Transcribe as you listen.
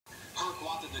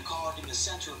opted to carve in the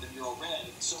center of the mural red,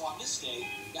 so on this day,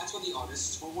 that's what the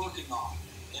artists were working on.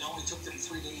 It only took them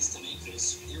 3 days to make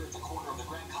this, here at the corner of the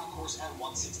Grand Concourse at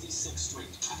 166th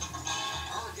Street.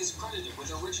 Herc is credited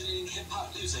with originating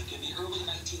hip-hop music in the early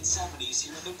 1970s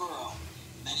here in the borough.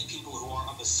 Many people who are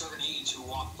of a certain age who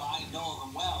walk by know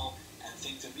him well and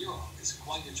think the mural is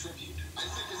quite a tribute. I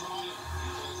think it's honor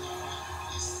because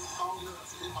he's founder of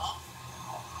hip-hop,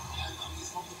 and he's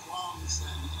from the Bronx,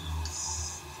 and it's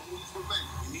always the thing.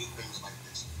 We need things like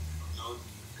this. It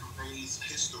conveys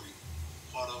history,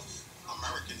 part of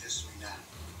American history now.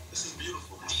 This is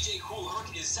beautiful. DJ Kool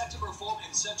Herc is set to perform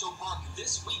in Central Park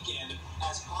this weekend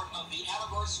as part of the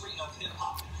anniversary of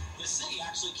hip-hop. The city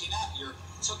actually came out here,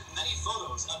 took many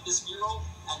photos of this mural,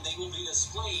 and they will be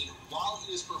displayed while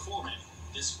he is performing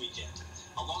this weekend.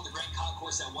 Along the Grand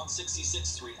Concourse at 166th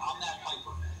Street, I'm Matt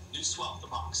Piper, News 12, The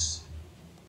Bronx.